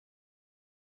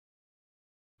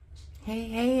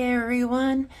Hey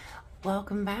everyone,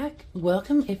 welcome back.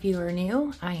 Welcome if you are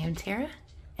new. I am Tara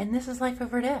and this is Life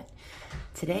Over Debt.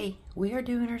 Today we are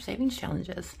doing our savings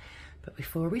challenges, but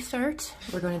before we start,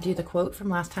 we're going to do the quote from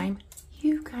last time.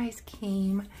 You guys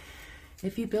came.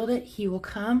 If you build it, he will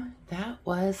come. That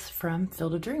was from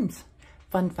Field of Dreams.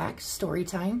 Fun fact, story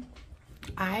time.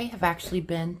 I have actually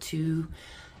been to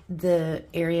the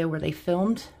area where they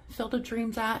filmed Field of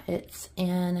Dreams at. It's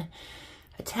in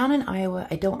a town in Iowa.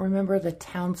 I don't remember the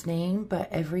town's name,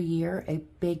 but every year a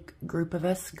big group of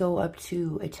us go up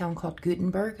to a town called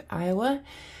Gutenberg, Iowa.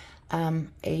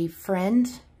 A friend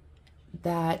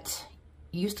that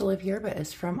used to live here but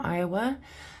is from Iowa,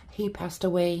 he passed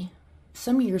away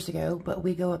some years ago, but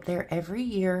we go up there every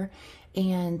year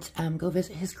and go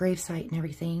visit his gravesite and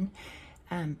everything.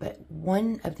 But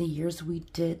one of the years we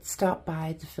did stop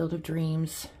by the Field of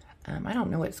Dreams. I don't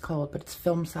know what it's called, but it's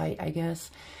film site, I guess.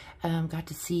 Got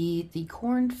to see the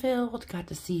cornfield, got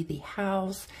to see the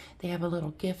house. They have a little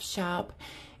gift shop,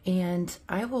 and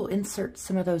I will insert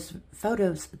some of those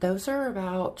photos. Those are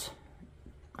about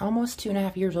almost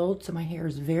 2.5 years old, so my hair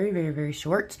is very, very, very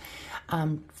short.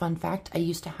 Fun fact, I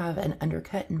used to have an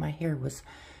undercut and my hair was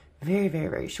very, very,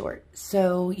 very short.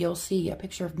 So you'll see a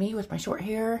picture of me with my short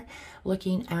hair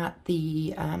looking at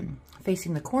the,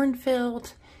 facing the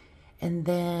cornfield, and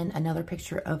then another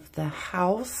picture of the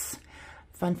house.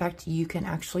 Fun fact, you can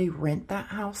actually rent that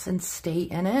house and stay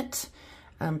in it.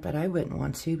 But I wouldn't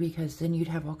want to, because then you'd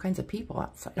have all kinds of people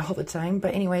outside all the time.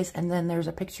 But anyways, and then there's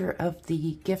a picture of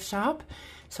the gift shop.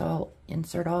 So I'll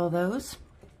insert all of those.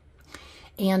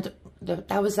 And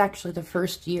that was actually the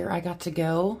first year I got to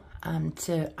go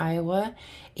to Iowa.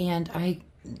 And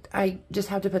I just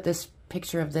have to put this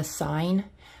picture of this sign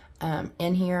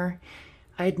in here.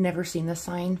 I'd never seen this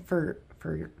sign. For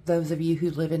those of you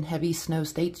who live in heavy snow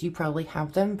states, you probably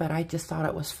have them, but I just thought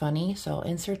it was funny, so I'll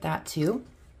insert that too.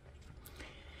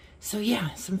 So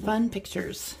yeah, some fun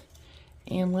pictures.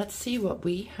 And let's see what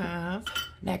we have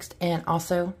next. And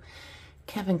also,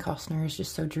 Kevin Costner is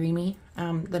just so dreamy.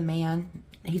 The man,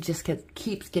 he just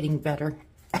keeps getting better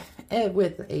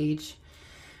with age.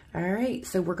 All right,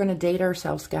 so we're gonna date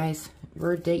ourselves, guys.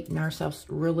 We're dating ourselves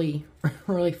really,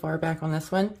 really far back on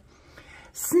this one.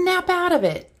 Snap out of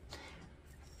it.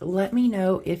 Let me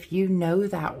know if you know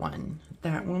that one.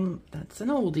 That one, that's an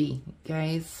oldie,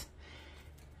 guys.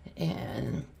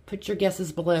 And put your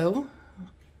guesses below.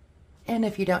 And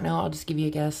if you don't know, I'll just give you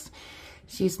a guess.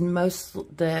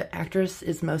 The actress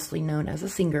is mostly known as a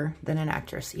singer than an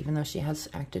actress, even though she has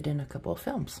acted in a couple of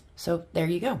films. So there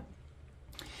you go.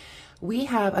 We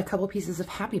have a couple pieces of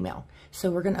Happy Mail.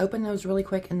 So we're going to open those really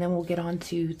quick, and then we'll get on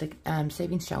to the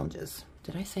savings challenges.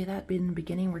 Did I say that in the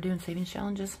beginning? We're doing savings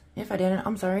challenges? If I didn't,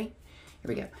 I'm sorry. Here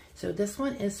we go. So this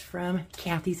one is from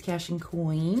Kathy's Cash and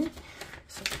Coin.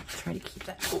 So try to keep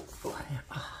that.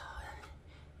 Oh,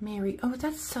 Mary. Oh,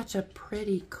 that's such a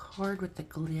pretty card with the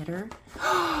glitter.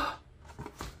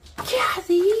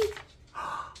 Kathy!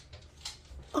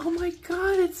 Oh my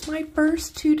God, it's my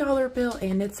first $2 bill,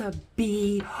 and it's a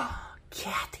B.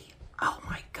 Kathy. Oh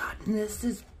my God, this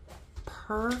is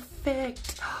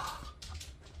perfect.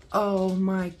 Oh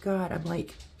my God, I'm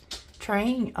like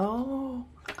trying. Oh,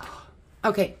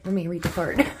 okay, let me read the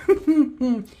card.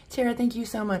 Tara, thank you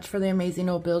so much for the amazing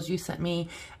old bills you sent me.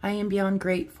 I am beyond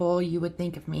grateful you would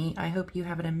think of me. I hope you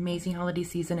have an amazing holiday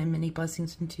season and many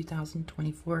blessings in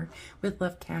 2024. With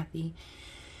love, Kathy.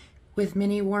 With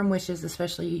many warm wishes,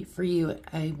 especially for you,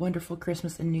 a wonderful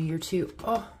Christmas and New Year too.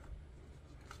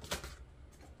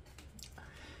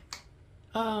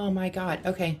 Oh my God,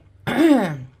 okay.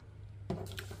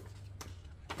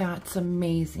 That's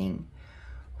amazing.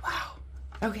 Wow.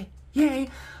 Okay. Yay.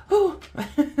 Oh.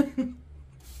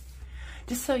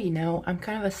 Just so you know, I'm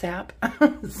kind of a sap.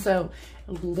 So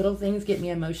little things get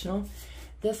me emotional.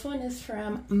 This one is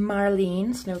from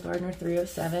Marlene, Snow Gardener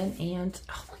 307. And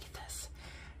oh, look at this.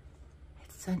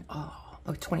 It's an,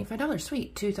 $25.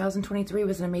 Sweet. 2023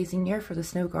 was an amazing year for the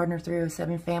Snow Gardener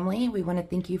 307 family. We want to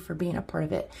thank you for being a part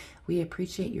of it. We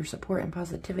appreciate your support and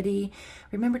positivity.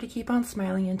 Remember to keep on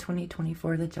smiling in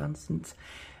 2024. The Johnsons,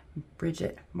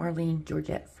 Bridget, Marlene,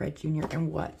 Georgette, Fred Jr.,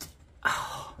 and what?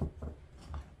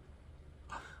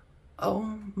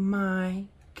 Oh my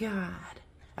God.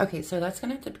 Okay, so that's going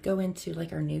to have to go into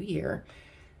like our new year.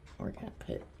 We're going to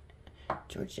put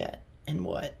Georgette and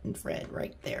what and Fred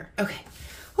right there. Okay.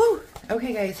 Whew.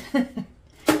 Okay, guys.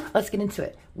 Let's get into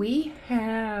it. We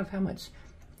have how much?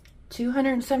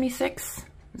 276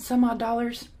 some odd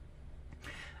dollars.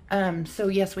 So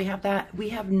yes, we have that. We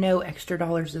have no extra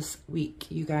dollars this week,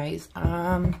 you guys.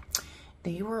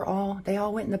 They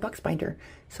all went in the Bucks binder.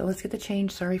 So let's get the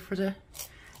change. Sorry for the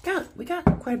we got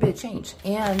quite a bit of change.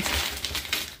 And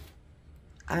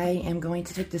I am going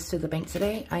to take this to the bank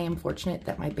today. I am fortunate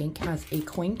that my bank has a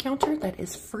coin counter that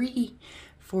is free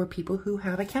for people who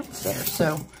have accounts there.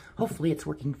 So hopefully it's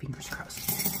working, fingers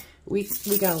crossed. We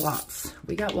got lots.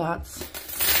 We got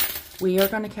lots. We are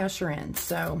going to cash her in.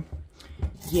 So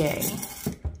yay.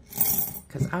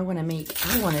 Because I want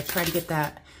to try to get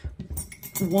that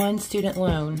one student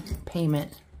loan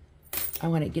payment. I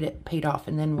want to get it paid off,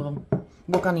 and then we'll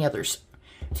work on the others.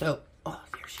 So, oh,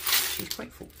 there she's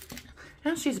quite full.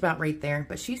 Now she's about right there,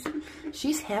 but she's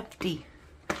hefty.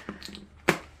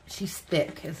 She's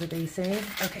thick, as they say.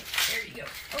 Okay, there you go.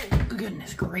 Oh,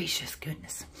 goodness gracious,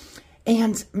 goodness.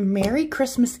 And Merry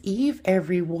Christmas Eve,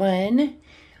 everyone.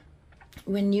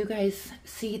 When you guys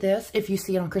see this, if you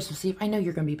see it on Christmas Eve, I know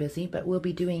you're going to be busy, but we'll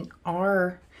be doing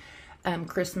our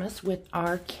Christmas with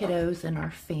our kiddos and our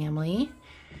family.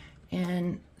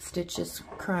 And Stitch is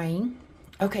crying.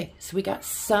 Okay, so we got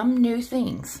some new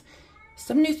things.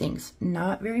 Some new things.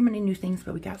 Not very many new things,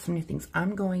 but we got some new things.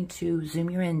 I'm going to zoom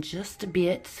you in just a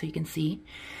bit so you can see.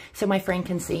 So my friend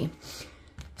can see.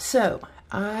 So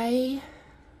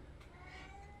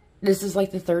this is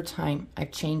like the third time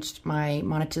I've changed my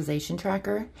monetization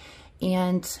tracker.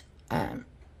 And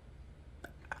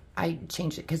I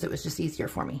changed it because it was just easier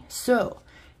for me. So,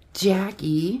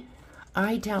 Jackie,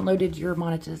 I downloaded your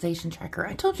monetization tracker.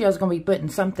 I told you I was going to be putting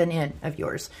something in of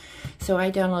yours. So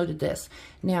I downloaded this.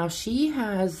 Now she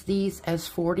has these as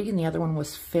 40 and the other one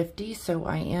was 50. So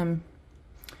I am,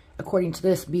 according to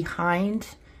this,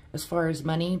 behind as far as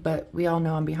money. But we all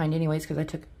know I'm behind anyways because I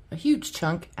took a huge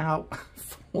chunk out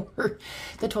for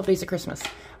the 12 days of Christmas.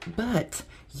 But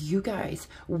you guys,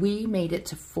 we made it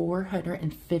to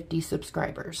 450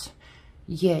 subscribers.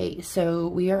 Yay. So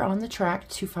we are on the track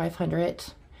to 500.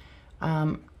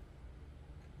 I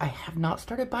have not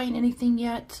started buying anything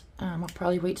yet. I'll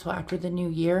probably wait till after the new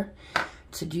year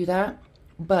to do that.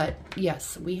 But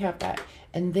yes, we have that.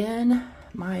 And then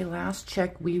my last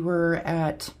check, we were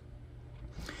at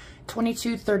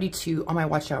 22.32 on my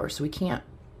watch hour. So we can't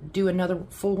do another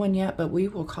full one yet, but we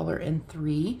will color in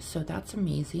 3. So that's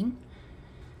amazing.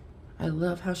 I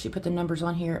love how she put the numbers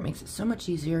on here. It makes it so much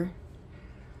easier.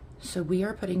 So we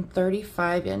are putting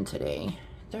 35 in today.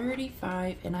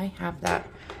 35, and I have that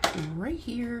right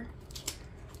here.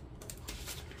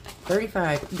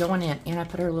 35 going in, and I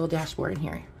put our little dashboard in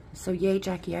here. So yay,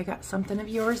 Jackie, I got something of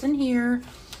yours in here.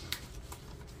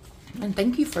 And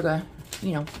thank you for the,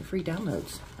 the free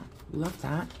downloads. Love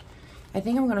that. I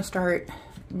think I'm going to start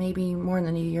maybe more in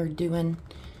the new year doing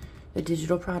the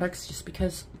digital products just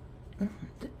because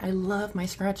I love my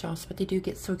scratch offs, but they do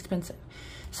get so expensive.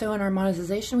 So in our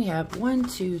monetization, we have 1,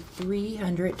 2,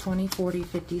 300, 20, 40,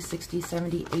 50, 60,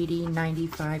 70, 80,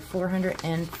 95,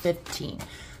 415.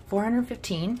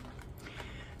 415.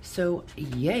 So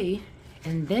yay.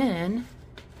 And then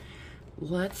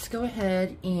let's go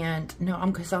ahead and,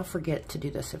 because I'll forget to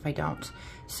do this if I don't.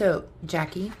 So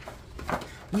Jackie,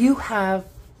 you have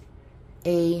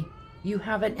an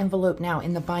envelope now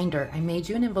in the binder. I made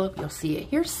you an envelope. You'll see it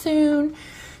here soon.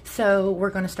 So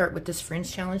we're going to start with this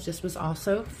fringe challenge. This was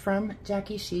also from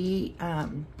Jackie.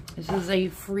 This is a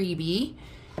freebie.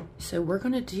 So we're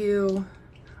going to do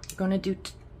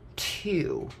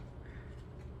two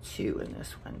in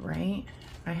this one, right?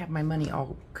 I have my money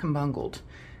all combungled.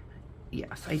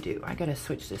 Yes, I do. I got to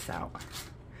switch this out.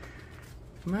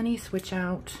 Money switch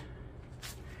out.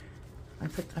 I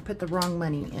put the wrong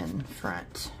money in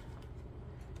front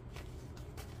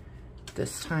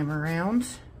this time around.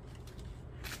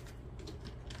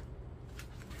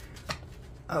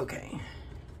 Okay,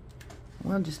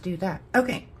 we'll just do that.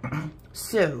 Okay,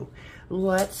 so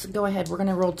let's go ahead. We're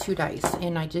gonna roll 2 dice,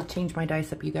 and I did change my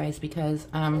dice up, you guys, because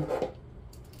I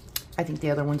think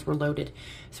the other ones were loaded.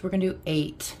 So we're gonna do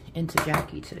 8 into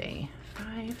Jackie today.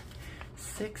 5,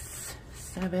 6,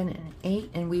 7, and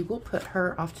 8, and we will put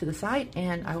her off to the side,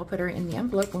 and I will put her in the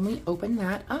envelope when we open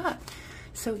that up.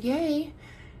 So yay!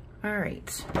 All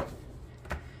right,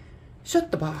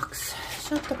 shut the box.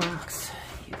 Shut the box.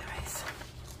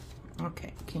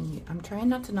 Okay, I'm trying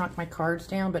not to knock my cards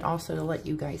down, but also to let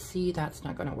you guys see that's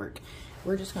not going to work.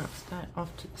 We're just going to put that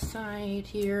off to the side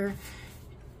here.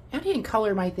 I didn't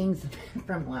color my things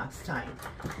from last time.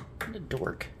 What a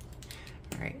dork.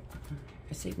 All right,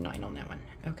 I saved 9 on that one.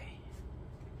 Okay.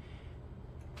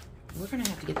 We're going to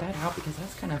have to get that out because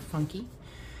that's kind of funky.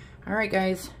 All right,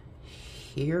 guys,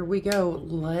 here we go.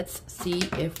 Let's see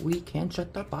if we can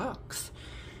shut the box.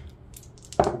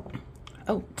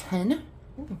 Oh, 10.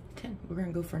 Ooh, 10. We're going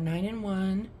to go for 9 and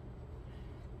 1.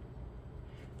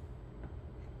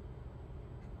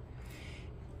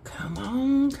 Come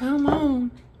on, come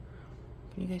on.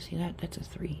 Can you you guys see that? That's a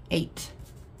 3. 8.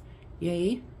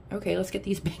 Yay. Okay, let's get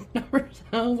these big numbers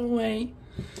out of the way.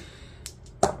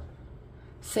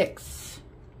 6.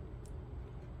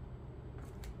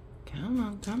 Come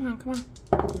on, come on, come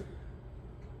on.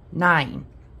 9.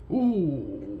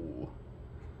 Ooh.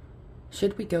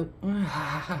 Should we go?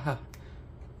 Oh,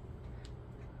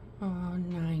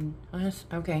 9.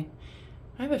 Okay.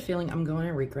 I have a feeling I'm going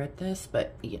to regret this,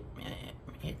 but it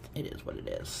is what it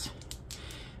is.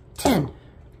 10.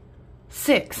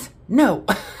 6. No.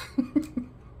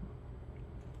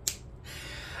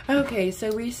 Okay,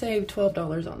 so we saved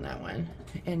 $12 on that one.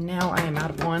 And now I am out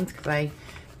of ones because I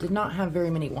did not have very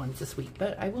many ones this week,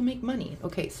 but I will make money.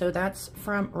 Okay, so that's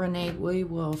from Renee. We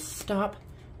will stop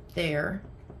there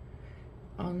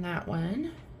on that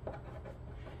one.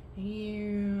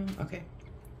 Okay.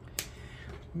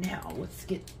 Now let's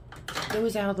get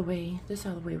those out of the way. This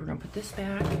out of the way. We're gonna put this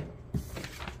back.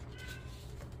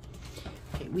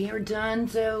 Okay, we are done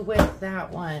so with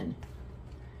that one.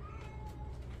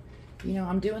 You know,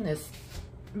 I'm doing this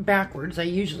backwards. I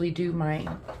usually do my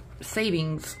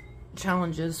savings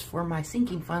challenges for my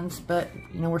sinking funds, but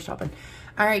you know, we're stopping.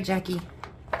 All right, Jackie,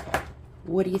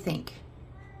 what do you think?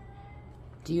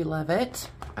 Do you love it?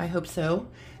 I hope so.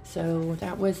 So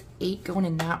that was 8 going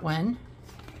in that one.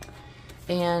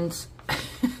 And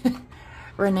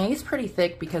Renee's pretty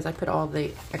thick because I put all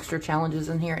the extra challenges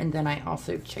in here, and then I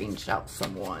also changed out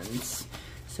some ones.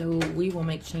 So we will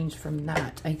make change from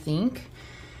that, I think,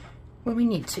 when we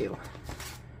need to.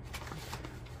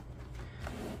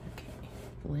 Okay,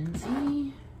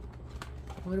 Lindsay,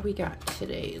 what do we got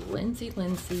today? Lindsay.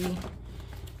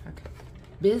 Okay,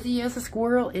 busy as a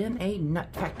squirrel in a nut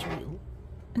factory.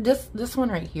 This one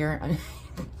right here.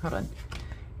 Hold on.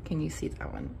 Can you see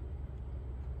that one?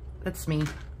 That's me.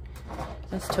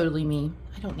 That's totally me.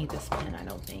 I don't need this pen, I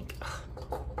don't think.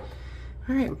 All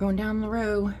right, we're going down the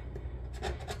row.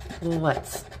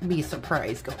 Let's be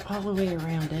surprised. Go all the way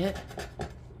around it.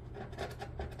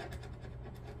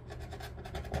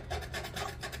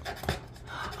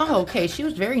 Oh, okay. She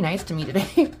was very nice to me today.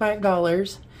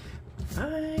 $5.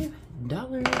 $5.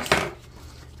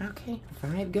 Okay,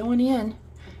 5 going in.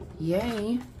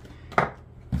 Yay.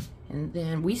 And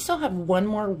then we still have one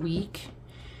more week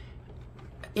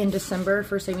in December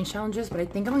for savings challenges, but I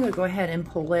think I'm gonna go ahead and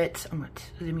pull it. I'm gonna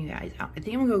zoom you guys out. I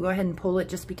think I'm gonna go ahead and pull it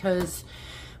just because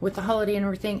with the holiday and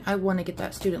everything, I want to get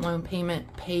that student loan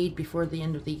payment paid before the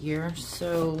end of the year.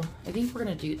 So I think we're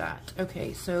gonna do that.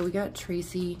 Okay, so we got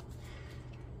Tracy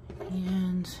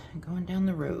and going down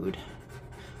the road.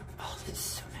 Oh, this is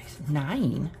so nice.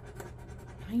 $9.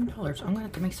 I'm gonna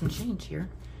have to make some change here.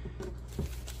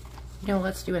 No,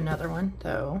 let's do another one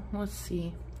though. Let's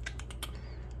see.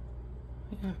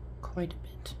 We got quite a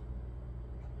bit.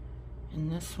 In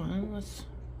this one,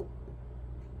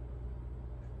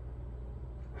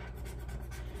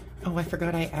 oh, I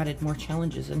forgot I added more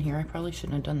challenges in here. I probably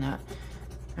shouldn't have done that.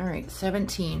 All right,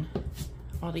 17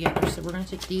 altogether. So we're gonna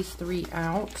take these 3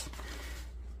 out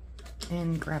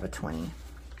and grab a 20.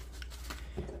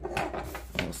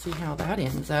 We'll see how that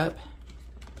ends up.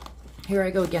 Here I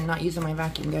go again, not using my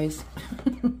vacuum, guys.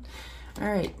 All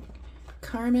right,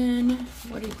 Carmen,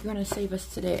 what are you gonna save us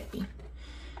today?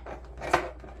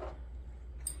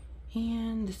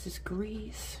 And this is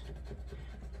Grease.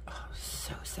 Oh,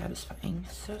 so satisfying,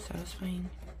 so satisfying.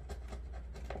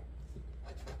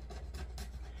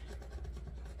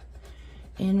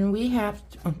 And we have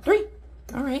 3.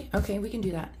 All right, okay, we can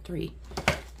do that. 3.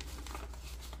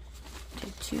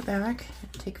 Take 2 back,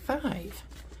 take 5.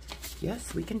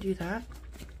 Yes, we can do that.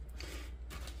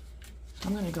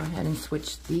 I'm gonna go ahead and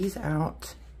switch these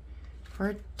out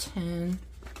for 10.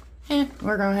 We're going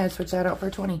to go ahead and switch that out for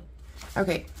 20.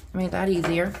 Okay, I made that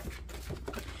easier.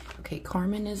 Okay,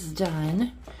 Carmen is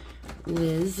done.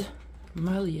 Liz,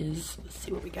 my Liz, let's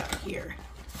see what we got here.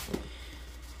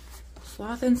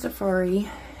 Sloth and Safari,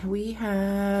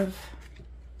 we're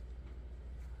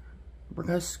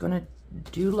just going to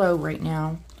do low right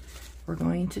now. We're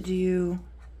going to do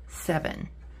 7.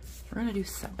 We're going to do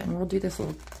 7. We'll do this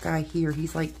little guy here.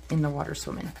 He's like in the water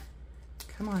swimming.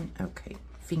 Come on. Okay.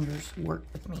 Fingers, work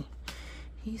with me.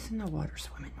 He's in the water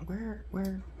swimming. Where?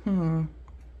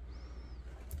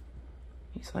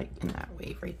 He's like in that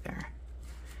wave right there.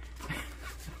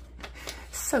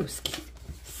 So cute.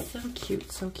 So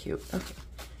cute. So cute.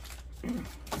 Okay.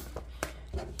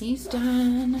 He's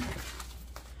done.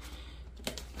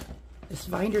 This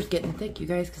binder's getting thick, you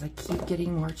guys, because I keep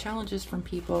getting more challenges from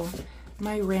people.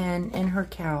 My Wren and her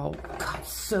cow. God,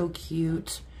 so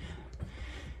cute.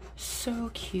 So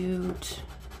cute.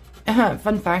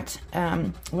 Fun fact,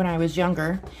 when I was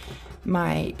younger,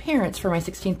 my parents, for my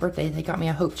 16th birthday, they got me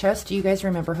a Hope Chest. Do you guys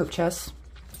remember Hope Chests?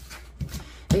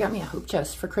 They got me a Hope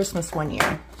Chest for Christmas one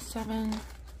year. 7.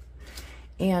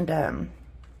 And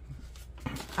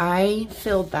I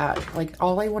filled that. Like,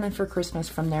 all I wanted for Christmas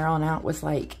from there on out was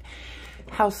like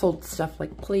household stuff,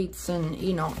 like plates and,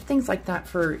 you know, things like that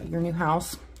for your new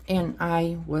house. And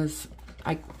I always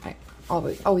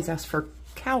asked for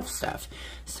cow stuff.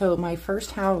 So my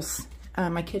first house,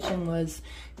 my kitchen was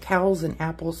cows and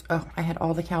apples. Oh, I had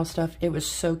all the cow stuff. It was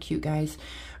so cute, guys.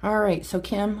 All right, so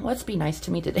Kim, let's be nice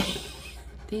to me today.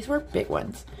 These were big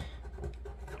ones.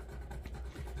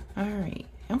 All right,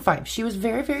 and 5. She was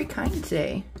very, very kind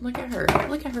today. Look at her.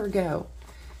 Look at her go.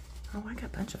 Oh, I got a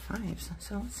bunch of 5s.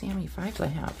 So let's see how many 5s I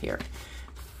have here.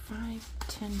 5,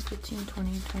 10, 15,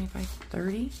 20, 25,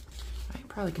 30. I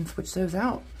probably can switch those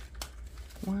out.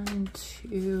 1,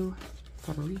 2,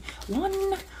 3.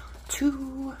 1,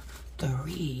 2,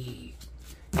 3.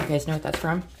 You guys know what that's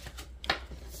from?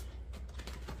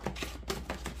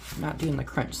 I'm not doing the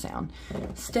crunch sound.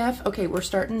 Steph, okay, we're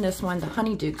starting this one, the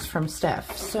Honeydukes from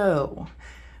Steph. So,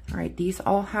 all right, these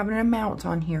all have an amount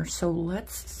on here. So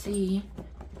let's see.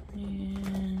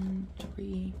 And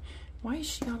 3. Why is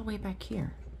she all the way back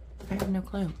here? I have no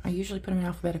clue. I usually put them in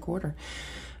alphabetical order.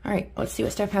 All right, let's see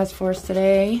what Steph has for us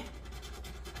today.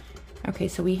 Okay,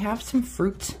 so we have some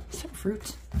fruit.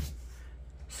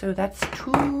 So that's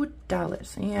 $2.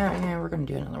 Yeah, we're gonna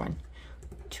do another one.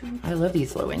 2. I love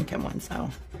these low income ones though.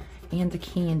 And the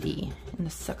candy and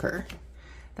the sucker.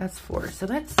 That's 4. So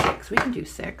that's 6. We can do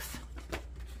 6.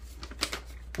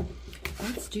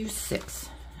 Let's do 6.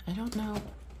 I don't know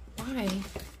why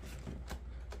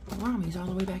Rami's all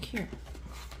the way back here.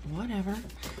 Whatever.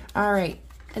 All right,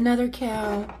 another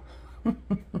cow.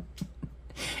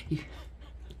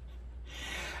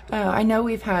 I know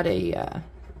we've had a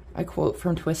quote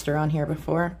from Twister on here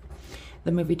before,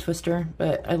 the movie Twister,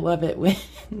 but I love it when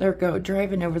they're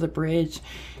driving over the bridge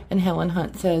and Helen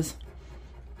Hunt says,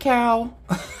 cow,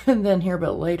 and then here a bit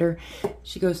later,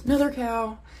 she goes, another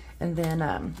cow, and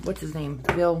then, what's his name?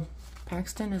 Bill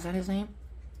Paxton, is that his name?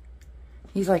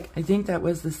 He's like, I think that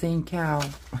was the same cow.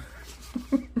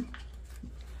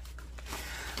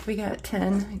 We got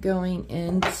 10 going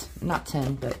in, not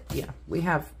 10, but yeah, we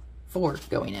have 4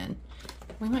 going in.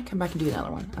 We might come back and do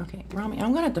another one. Okay, Rami,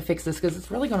 I'm gonna have to fix this because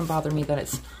it's really gonna bother me that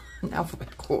it's in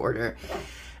alphabetical order.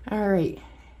 All right,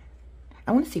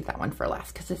 I want to save that one for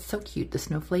last because it's so cute. The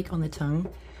snowflake on the tongue.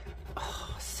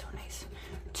 Oh, so nice.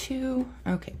 2.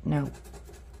 Okay, no.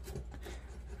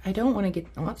 I don't want to get,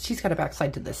 well, she's got a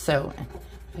backside to this, so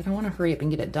I don't want to hurry up and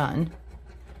get it done.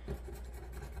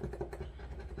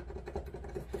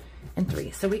 And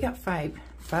 3. So we got 5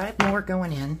 more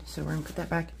going in. So we're gonna put that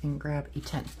back and grab a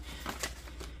 10.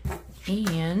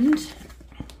 And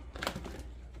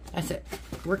that's it.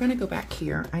 We're gonna go back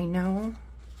here. I know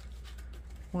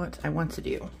what I want to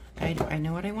do. I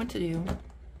know what I want to do.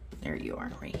 There you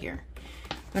are, right here.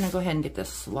 I'm gonna go ahead and get this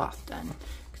sloth done.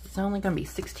 It's only gonna be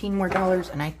 $16 more,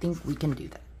 and I think we can do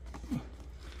that.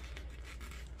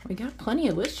 We got plenty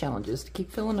of list challenges to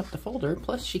keep filling up the folder,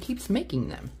 plus she keeps making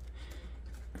them.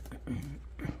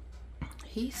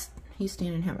 He's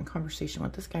standing having a conversation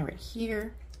with this guy right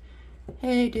here.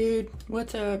 Hey dude,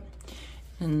 what's up?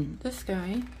 And this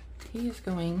guy, he is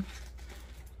going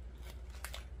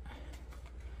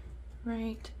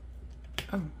right.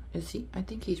 Oh, is he? I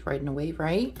think he's riding a wave,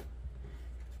 right?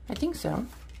 I think so.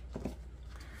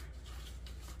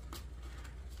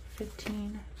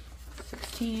 15,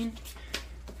 16.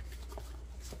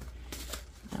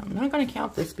 Now, I'm not going to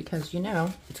count this because, you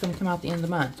know, it's going to come out at the end of the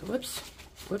month. Whoops,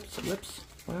 whoops, whoops.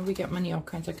 Why we got money all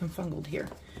kinds of confungled here?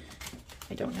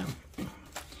 I don't know.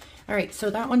 All right, so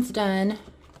that one's done.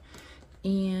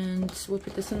 And we'll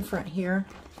put this in front here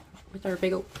with our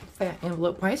big old fat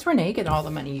envelope. Why is Renee getting all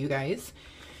the money, you guys?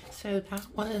 So that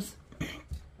was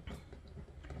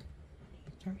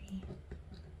 30.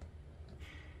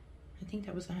 I think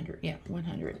that was 100. Yeah,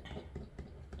 100.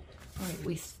 All right,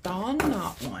 we still on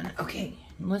that one. Okay,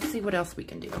 let's see what else we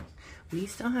can do. We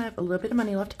still have a little bit of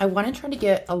money left. I want to try to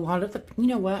get a lot of the, you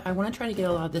know what? I want to try to get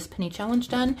a lot of this penny challenge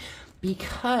done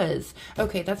because,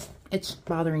 okay, it's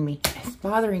bothering me. It's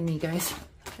bothering me, guys.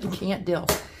 I can't deal.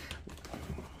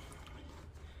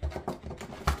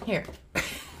 Here.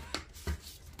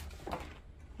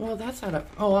 Well, that's out of,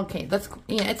 oh, okay. That's,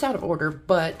 yeah, it's out of order,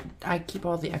 but I keep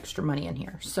all the extra money in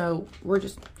here. So we're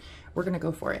going to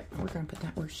go for it. We're going to put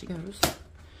that where she goes.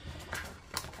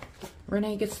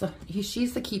 Renee gets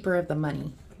she's the keeper of the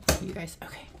money, you guys.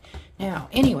 Okay. Now,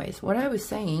 anyways, what I was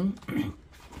saying,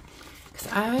 because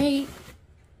I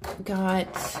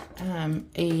got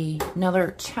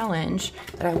another challenge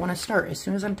that I want to start as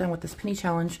soon as I'm done with this penny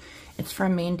challenge. It's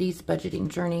from Mandy's Budgeting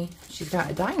Journey. She's got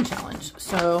a dyeing challenge.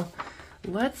 So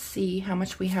let's see how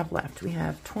much we have left. We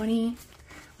have 20,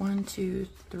 1, 2,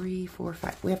 3, 4,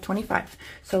 5. We have 25.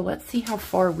 So let's see how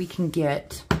far we can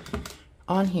get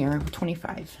on here.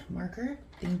 25. Marker.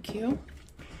 Thank you.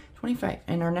 25.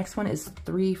 And our next one is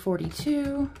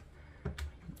 342,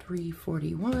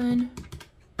 341,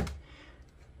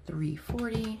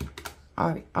 340.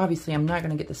 Obviously, I'm not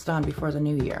going to get this done before the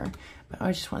new year, but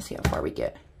I just want to see how far we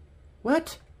get.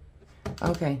 What?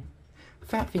 Okay.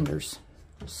 Fat fingers.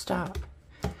 Stop.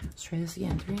 Let's try this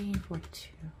again. 342,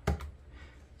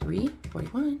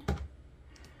 341,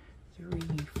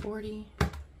 340,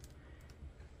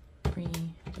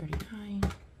 339,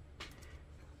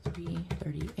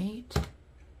 338.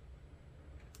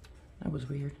 That was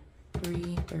weird.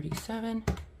 337,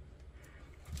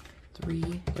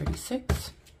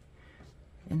 336,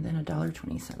 and then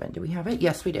 $1.27. Do we have it?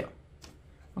 Yes, we do.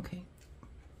 Okay.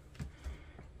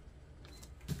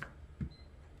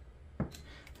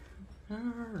 All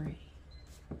right.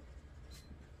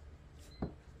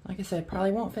 Like I said,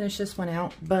 probably won't finish this one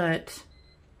out, but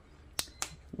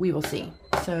we will see.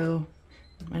 So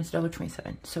minus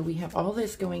 $1.27. So we have all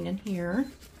this going in here.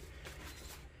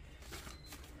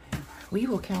 We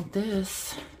will count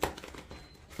this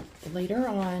later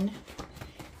on.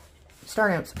 Star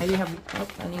notes. I do have, oh,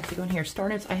 I need to go in here. Star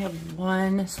notes. I have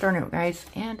one star note, guys,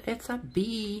 and it's a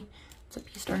B. It's a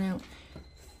B star note.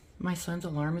 My son's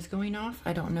alarm is going off.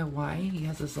 I don't know why he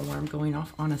has his alarm going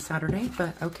off on a Saturday,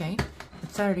 but okay.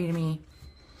 It's Saturday to me.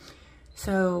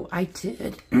 So I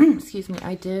did, excuse me,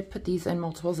 I did put these in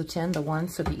multiples of 10, the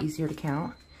ones, so it'd be easier to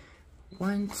count.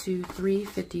 1, 2, 3,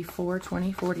 54,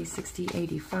 20, 40, 60,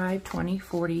 85, 20,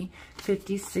 40,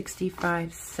 50,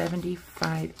 65,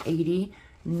 75, 80,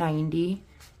 90,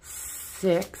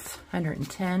 6,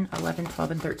 110, 11,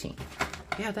 12, and 13.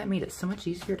 Yeah, that made it so much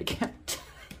easier to count.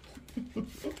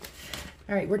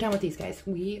 All right, we're done with these, guys.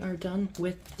 We are done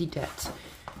with the debt.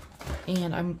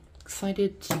 And I'm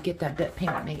excited to get that debt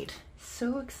payment made.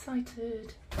 So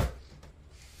excited.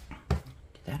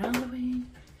 Get that out of the way.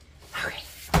 Okay.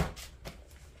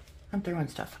 I'm throwing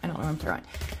stuff. I don't know what I'm throwing.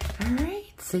 All right,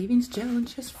 savings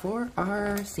challenges for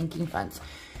our sinking funds.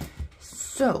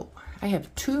 So I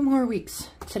have 2 more weeks,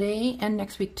 today and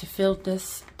next week, to fill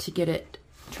this, to get it,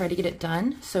 try to get it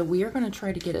done. So we are going to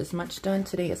try to get as much done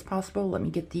today as possible. Let me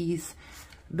get these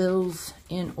bills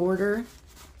in order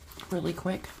really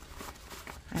quick.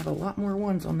 I have a lot more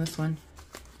ones on this one.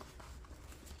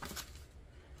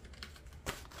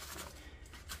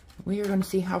 We are going to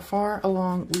see how far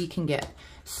along we can get.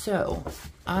 So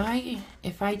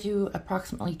if I do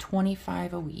approximately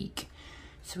 25 a week,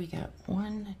 so we got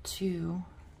 1, 2,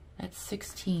 that's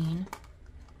 16.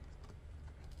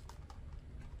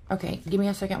 Okay, give me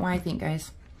a second while I think,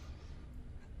 guys.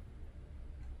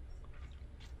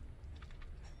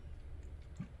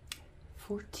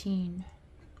 $14,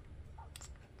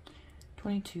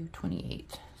 22,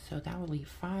 28. So that will leave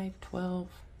 5, 12.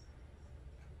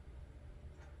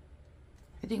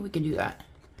 I think we can do that.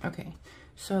 Okay,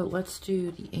 so let's do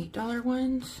the $8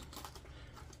 ones.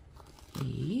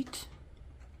 8.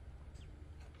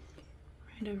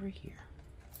 Right over here.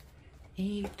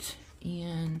 8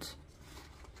 and...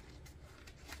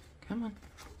 Come on.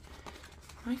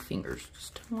 My fingers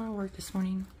just don't want to work this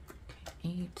morning.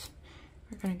 Okay, 8.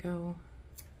 We're going to go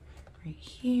right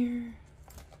here.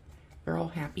 They're all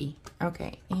happy.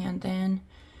 Okay, and then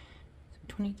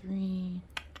 23.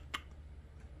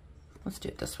 Let's do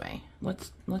it this way.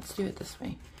 Let's do it this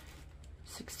way.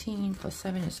 16 plus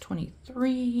 7 is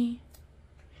 23.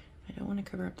 I don't want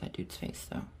to cover up that dude's face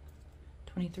though.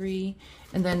 23.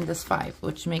 And then this 5,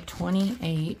 which make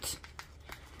 28.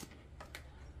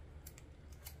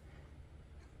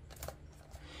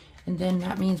 And then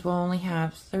that means we'll only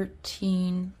have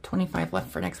 13, 25 left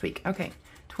for next week. Okay,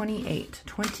 28.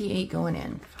 28 going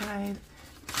in. 5,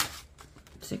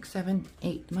 6, 7,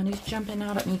 8. Money's jumping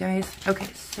out at me, guys. Okay,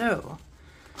 so.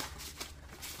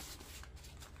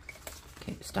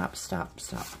 Okay, stop, stop,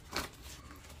 stop.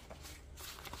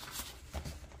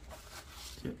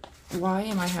 Why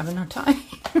am I having a time?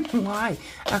 Why?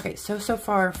 Okay, so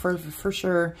far for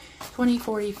sure, 20,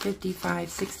 40, 55,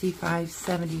 65,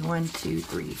 70, 1, 2,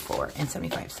 3, 4, and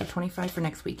 75. So 25 for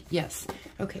next week. Yes.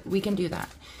 Okay, we can do that.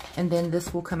 And then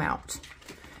this will come out.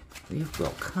 It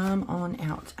will come on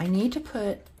out. I need to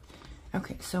put,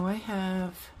 okay, so I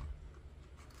have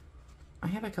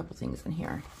a couple things in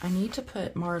here. I need to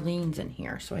put Marlene's in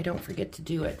here so I don't forget to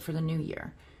do it for the new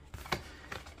year.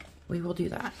 we will do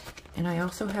that. And I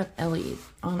also have Ellie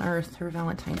on Earth, her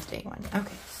Valentine's Day one.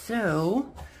 Okay,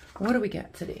 so what do we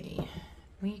got today?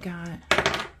 We got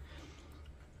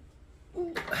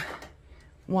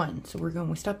 1. So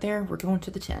we stop there. We're going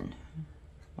to the 10.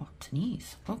 Oh,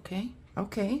 Denise. Okay.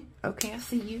 Okay. Okay, I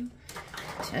see you.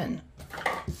 10.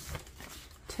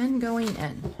 10 going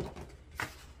in.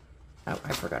 Oh,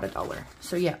 I forgot $1.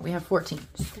 So yeah, we have 14.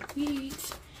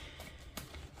 Sweet.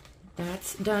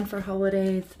 That's done for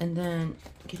holidays. And then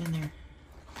get in there.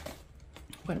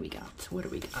 What do we got? What do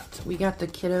we got? We got the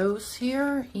kiddos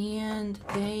here, and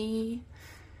they.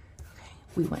 Okay,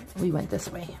 we went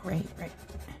this way. Right.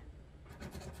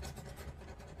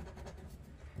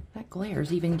 That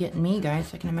glare's even getting me,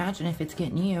 guys. I can imagine if it's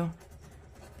getting you.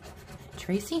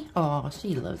 Tracy? Oh,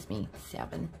 she loves me.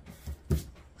 7.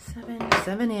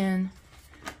 7 in.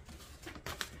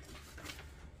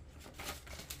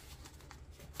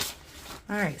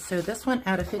 All right, so this one,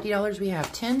 out of $50, we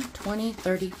have 10, 20,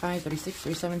 35, 36,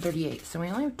 37, 38. So we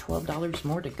only have $12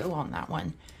 more to go on that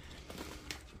one.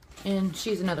 And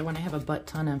she's another one I have a butt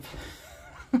ton of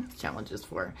challenges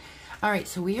for. All right,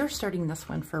 so we are starting this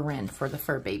one for Ren, for the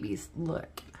fur babies.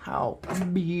 Look how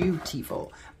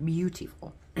beautiful,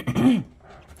 beautiful.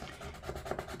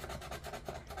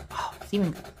 Oh, it's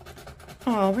even good.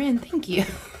 Oh, Ren, thank you.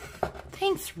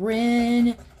 Thanks,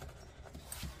 Ren.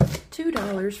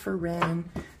 $2 for Ren.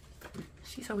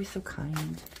 She's always so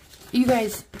kind. You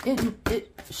guys,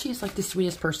 she's like the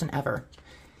sweetest person ever.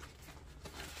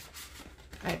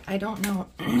 I don't know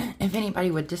if anybody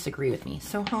would disagree with me.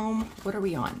 So home, what are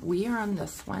we on? We are on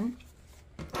this one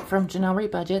from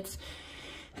Janelle Budgets.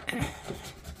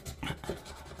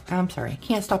 I'm sorry,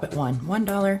 can't stop at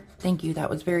 $1. Thank you, that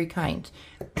was very kind.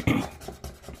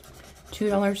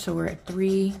 $2, so we're at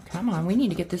 3. Come on, we need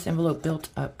to get this envelope built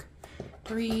up.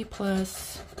 3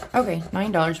 plus, okay,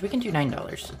 $9. We can do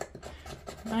 $9.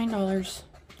 $9.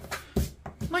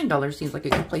 $9 seems like a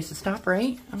good place to stop,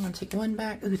 right? I'm going to take 1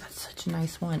 back. Ooh, that's such a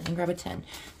nice one. And grab a 10.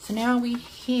 So now we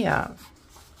have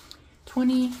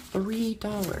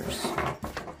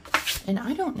 $23. And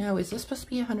I don't know, is this supposed to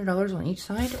be $100 on each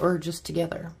side or just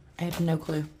together? I have no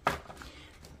clue.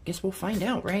 Guess we'll find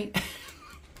out, right?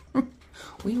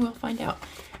 We will find out.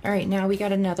 All right, now we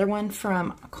got another one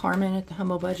from Carmen at the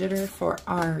Humble Budgeter for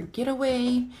our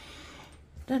getaway.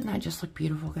 Doesn't that just look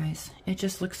beautiful, guys? It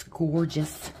just looks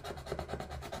gorgeous.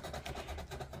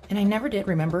 And I never did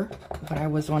remember what I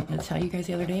was wanting to tell you guys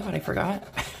the other day, but I forgot.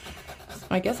 So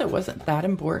I guess it wasn't that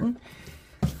important.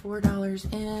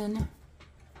 $4 in.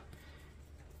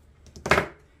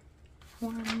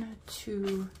 1,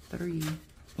 2, 3,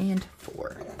 and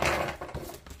 4.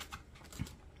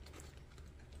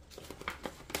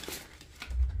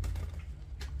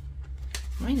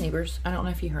 My neighbors, I don't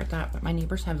know if you heard that, but my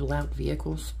neighbors have loud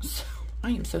vehicles, so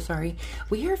I am so sorry.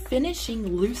 We are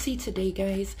finishing Lucy today,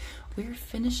 guys. We're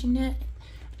finishing it.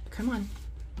 Come on.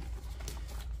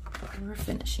 We're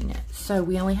finishing it. So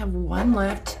we only have 1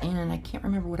 left, and I can't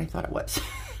remember what I thought it was.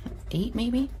 8,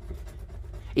 maybe?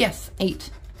 Yes, 8.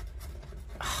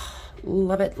 Oh,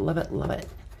 love it, love it, love it.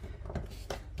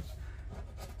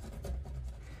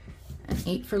 An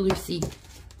 8 for Lucy.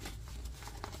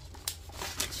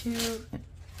 2,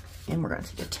 and we're going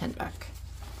to take a 10 back.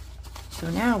 So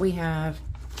now we have,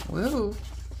 whoa,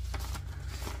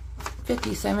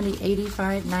 50, 70,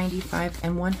 85, 95,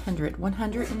 and 100.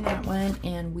 100 in that one,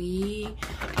 and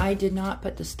I did not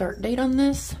put the start date on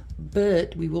this,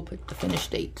 but we will put the finish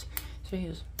date. So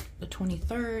here's the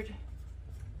 23rd,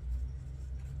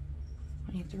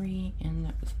 23, and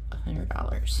that was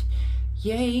 $100.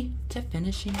 Yay to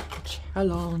finishing the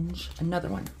challenge. Another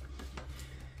one.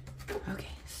 Okay,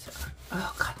 so,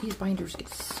 oh God, these binders get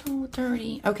so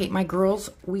dirty. Okay, my girls'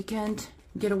 weekend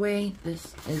getaway.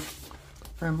 This is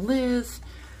from Liz.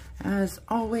 As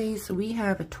always, we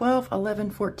have a 12,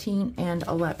 11, 14, and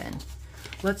 11.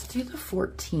 Let's do the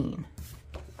 14.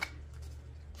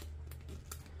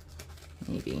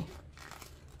 Maybe.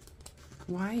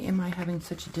 Why am I having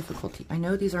such a difficulty? I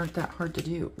know these aren't that hard to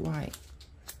do. Why?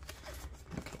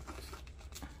 Okay.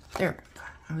 There.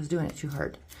 I was doing it too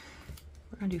hard.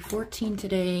 We're going to do 14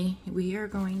 today. We are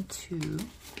going to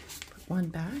put 1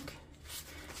 back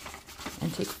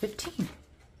and take 15.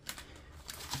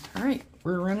 All right,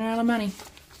 we're running out of money.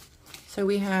 So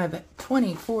we have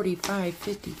 20, 45,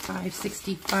 55,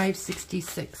 65,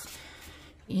 66.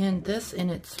 And this, and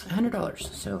it's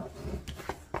 $100. So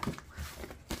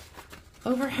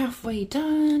over halfway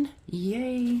done.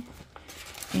 Yay.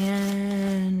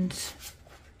 And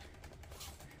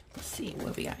let's see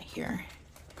what we got here.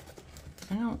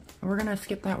 We're going to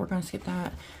skip that. We're going to skip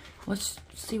that. Let's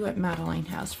see what Madeline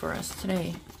has for us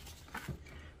today.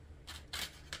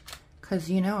 because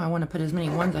you know I want to put as many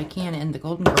ones I can in the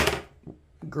Golden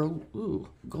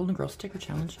Girl sticker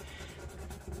challenge.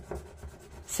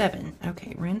 7.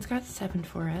 Okay, Ren's got 7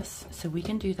 for us, so we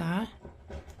can do that.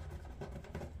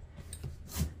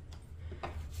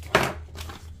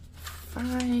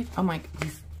 5. Oh my,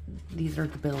 these are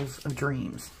the bills of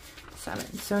dreams. 7.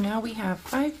 So now we have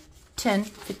 5, 10,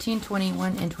 15,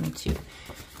 21, and 22.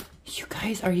 You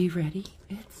guys, are you ready?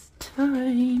 It's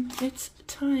time. It's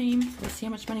time. Let's see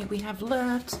how much money we have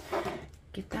left.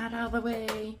 Get that out of the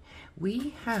way.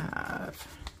 We have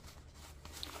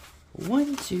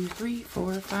 1, 2, 3,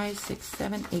 4, 5, 6,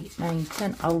 7, 8, 9,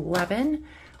 10, 11.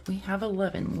 We have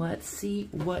 11. Let's see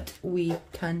what we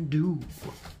can do.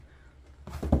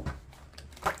 Where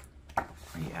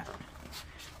you at?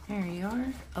 There you are.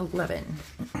 11.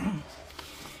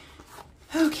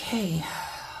 Okay.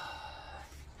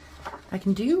 I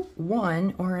can do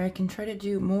 1, or I can try to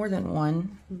do more than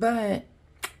 1, but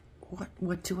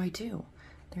what do I do?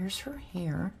 There's her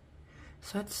hair.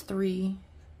 So that's 3.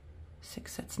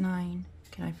 6, that's 9.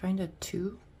 Can I find a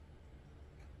 2?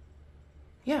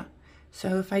 Yeah.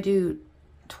 So if I do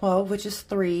 12, which is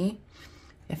 3,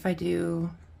 if I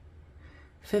do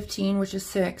 15, which is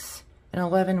 6, and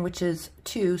 11, which is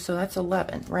 2, so that's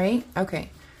 11, right? Okay.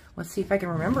 Let's see if I can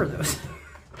remember those.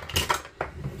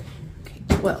 Okay,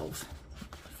 12.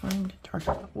 Find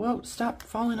target. Whoa, stop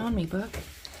falling on me, book.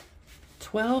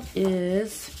 12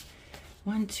 is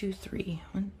 1, 2, 3.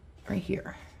 1 right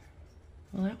here.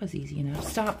 Well, that was easy enough.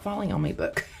 Stop falling on me,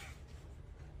 book.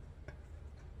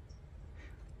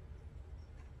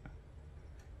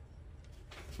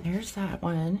 There's that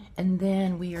one. And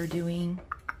then we are doing,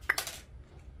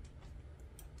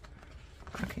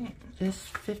 okay, this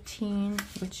 15,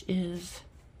 which is,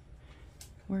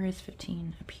 where is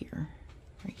 15? Up here.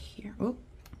 Right here. Oh,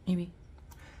 maybe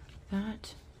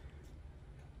that.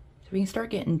 So we can start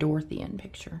getting Dorothy in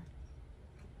picture.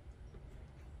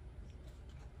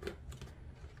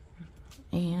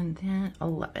 And then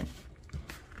 11.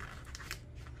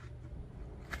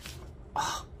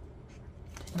 Oh,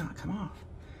 did not come off.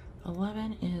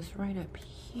 11 is right up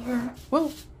here.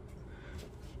 Whoa.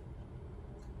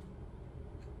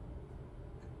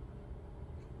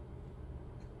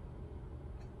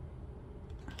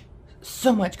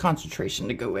 So much concentration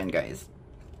to go in, guys.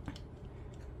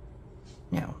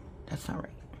 No, that's not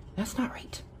right. That's not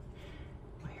right.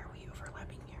 Why are we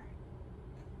overlapping here?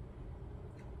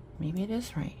 Maybe it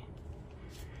is right.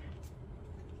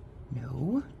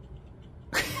 No.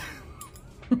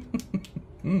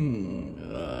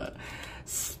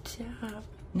 Stop.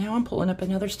 Now I'm pulling up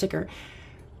another sticker.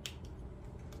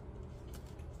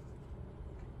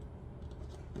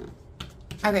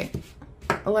 Okay,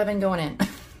 11 going in.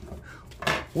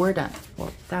 We're done.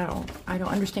 Well, I don't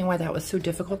understand why that was so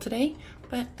difficult today,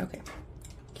 but okay.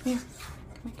 Come here.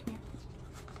 Come here.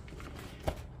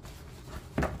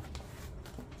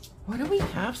 What do we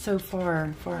have so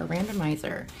far for our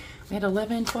randomizer? We had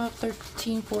 11, 12,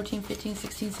 13, 14, 15,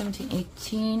 16, 17,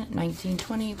 18, 19,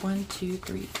 20, 1, 2,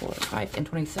 3, 4, 5, and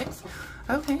 26.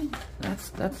 Okay,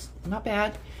 that's not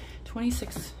bad.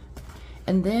 26.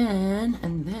 And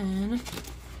then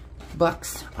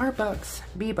bucks. Our bucks.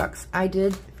 B-bucks. I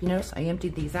did, if you notice, I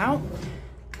emptied these out.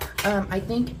 I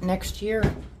think next year,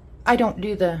 I don't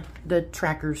do the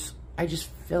trackers. I just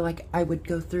feel like I would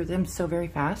go through them so very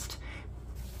fast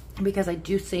because I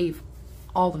do save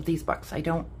all of these bucks. I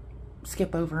don't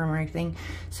skip over them or anything.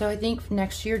 So I think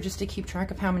next year, just to keep track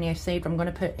of how many I saved, I'm going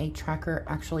to put a tracker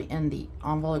actually in the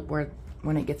envelope where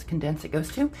when it gets condensed it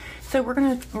goes to. So we're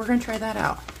gonna try that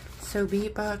out. So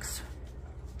B-bucks.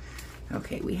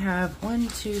 Okay, we have 1,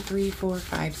 2, 3, 4,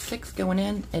 5, 6 going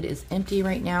in. It is empty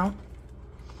right now.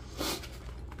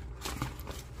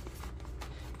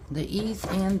 The E's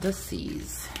and the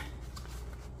C's.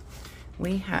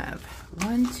 We have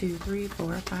 1, 2, 3,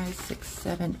 4, 5, 6,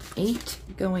 7, 8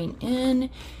 going in.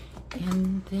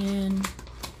 And then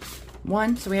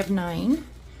 1, so we have 9.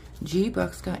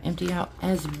 G-bucks got emptied out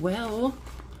as well.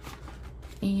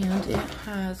 And it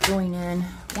has going in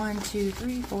 1, 2,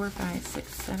 3, 4, 5,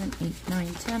 6, 7, 8,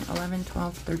 9, 10, 11,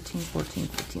 12, 13, 14,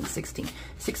 15, 16.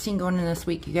 16 going in this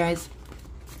week, you guys.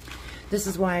 This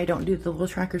is why I don't do the little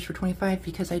trackers for 25,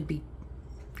 because I'd be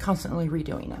constantly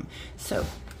redoing them. So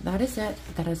that is it.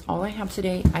 That is all I have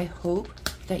today. I hope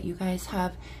that you guys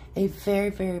have a very,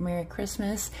 very Merry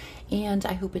Christmas. And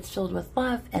I hope it's filled with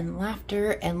love and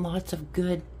laughter and lots of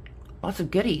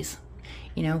goodies.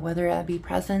 You know, whether that be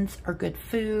presents or good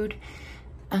food.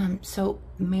 So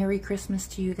Merry Christmas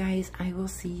to you guys. I will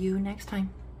see you next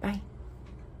time. Bye.